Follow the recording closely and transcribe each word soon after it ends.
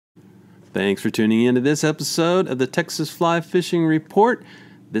Thanks for tuning in to this episode of the Texas Fly Fishing Report.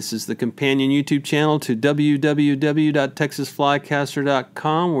 This is the companion YouTube channel to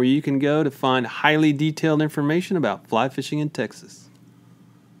www.texasflycaster.com, where you can go to find highly detailed information about fly fishing in Texas.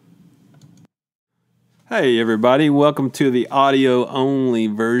 Hey everybody, welcome to the audio-only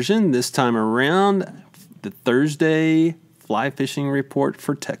version. This time around, the Thursday Fly Fishing Report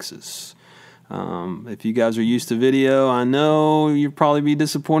for Texas. If you guys are used to video, I know you'll probably be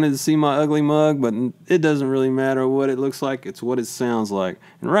disappointed to see my ugly mug, but it doesn't really matter what it looks like, it's what it sounds like.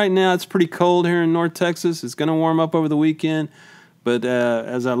 And right now it's pretty cold here in North Texas. It's going to warm up over the weekend, but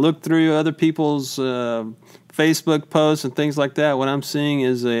as I look through other people's Facebook posts and things like that, what I'm seeing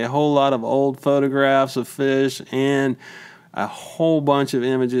is a whole lot of old photographs of fish and a whole bunch of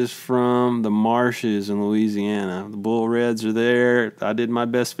images from the marshes in Louisiana. The bull reds are there. I did my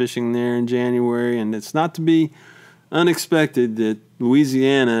best fishing there in January, and it's not to be unexpected that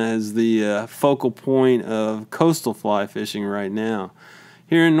Louisiana is the focal point of coastal fly fishing right now.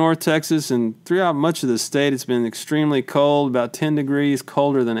 Here in North Texas and throughout much of the state, it's been extremely cold, about 10 degrees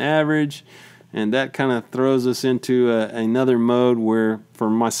colder than average, and that kind of throws us into another mode where, for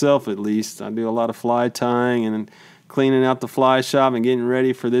myself at least, I do a lot of fly tying and cleaning out the fly shop and getting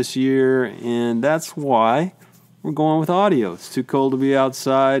ready for this year, and that's why we're going with audio. It's too cold to be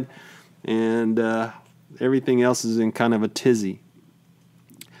outside, and everything else is in kind of a tizzy.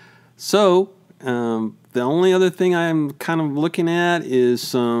 So the only other thing I'm kind of looking at is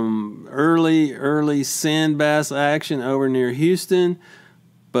some early sand bass action over near Houston,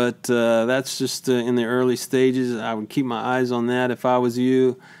 but that's just in the early stages. I would keep my eyes on that if I was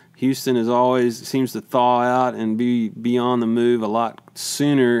you. Houston is always seems to thaw out and be on the move a lot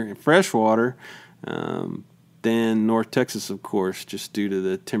sooner in freshwater than North Texas, of course, just due to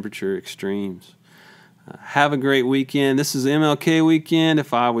the temperature extremes. Have a great weekend. This is MLK weekend.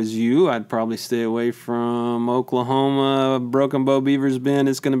 If I was you, I'd probably stay away from Oklahoma, Broken Bow Beavers Bend.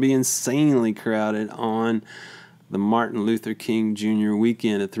 It's going to be insanely crowded on the Martin Luther King Jr.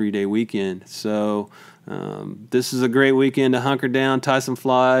 weekend, a 3-day weekend. So this is a great weekend to hunker down, tie some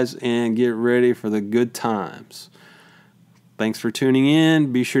flies, and get ready for the good times. Thanks for tuning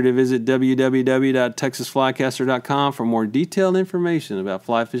in. Be sure to visit www.texasflycaster.com for more detailed information about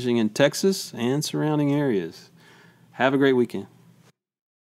fly fishing in Texas and surrounding areas. Have a great weekend.